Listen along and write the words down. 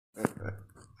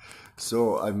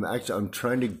So I'm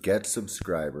trying to get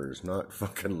subscribers, not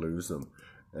fucking lose them,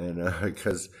 and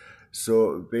because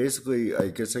so basically, I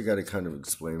guess I got to kind of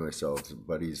explain myself.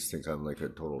 Buddies think I'm like a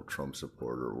total Trump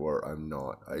supporter, or I'm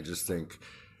not. I just think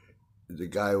the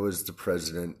guy was the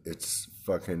president. It's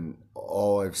fucking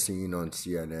all I've seen on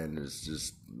CNN is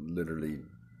just literally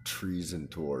treason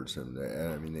towards him.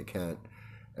 I mean, they can't.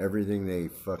 Everything they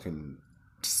fucking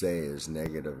say is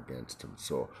negative against him.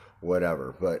 So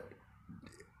whatever. But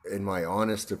in my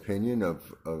honest opinion,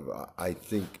 I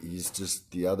think he's just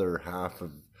the other half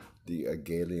of the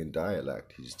Hegelian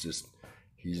dialect.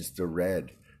 He's the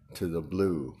red to the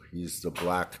blue. He's the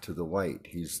black to the white.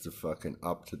 He's the fucking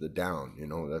up to the down. You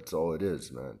know, that's all it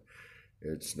is, man.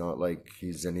 It's not like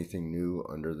he's anything new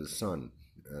under the sun.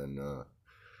 And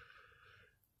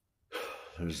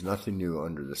there's nothing new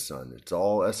under the sun. It's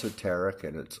all esoteric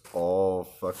and it's all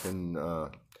fucking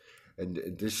and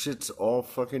this shit's all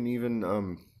fucking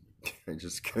even I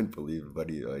just can't believe it,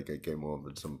 buddy. Like I came home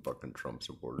with some fucking Trump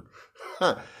supporter.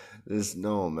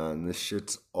 No man, this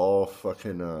shit's all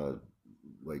fucking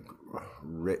like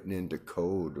written into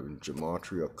code and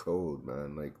gematria code,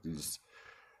 man. Like these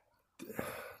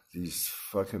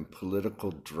fucking political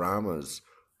dramas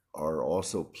are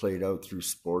also played out through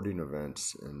sporting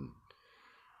events and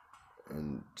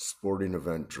sporting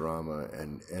event drama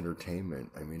and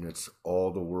entertainment. I mean, it's all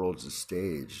the world's a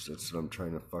stage. That's what I'm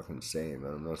trying to fucking say,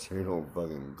 man. I'm not saying don't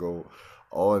fucking go.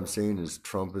 All I'm saying is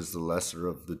Trump is the lesser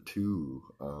of the two.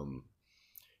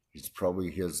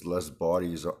 He has less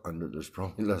bodies under. There's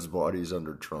probably less bodies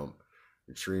under Trump.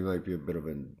 I'm sure he might be a bit of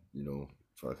an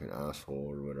fucking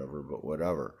asshole or whatever, but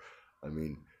whatever. I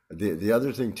mean, the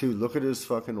other thing too. Look at his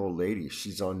fucking old lady.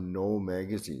 She's on no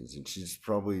magazines, and she's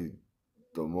probably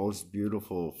the most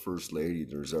beautiful first lady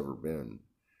there's ever been,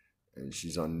 and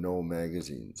she's on no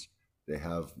magazines. They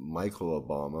have Michelle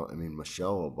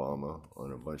Obama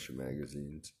on a bunch of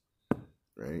magazines,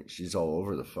 right? She's all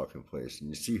over the fucking place, and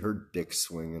you see her dick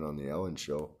swinging on the Ellen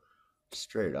show.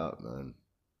 Straight up, man.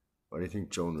 Why do you think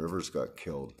Joan Rivers got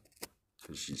killed?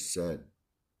 Because she said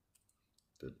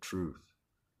the truth.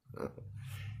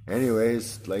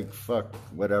 Anyways, like, fuck,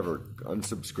 whatever.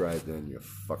 Unsubscribe then, you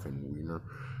fucking wiener.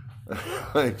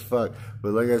 Like, fuck.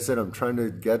 But like I said, I'm trying to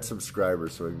get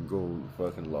subscribers so I can go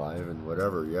fucking live and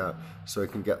whatever, yeah. So I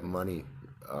can get money.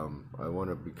 I want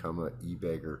to become an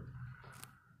e-beggar.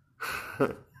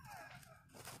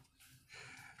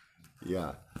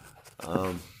 Yeah.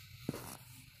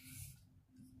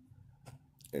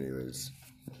 Anyways,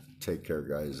 take care,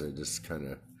 guys. I just kind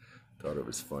of thought it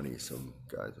was funny. Some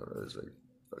guy thought I was like,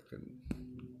 fucking,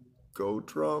 go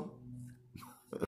Trump.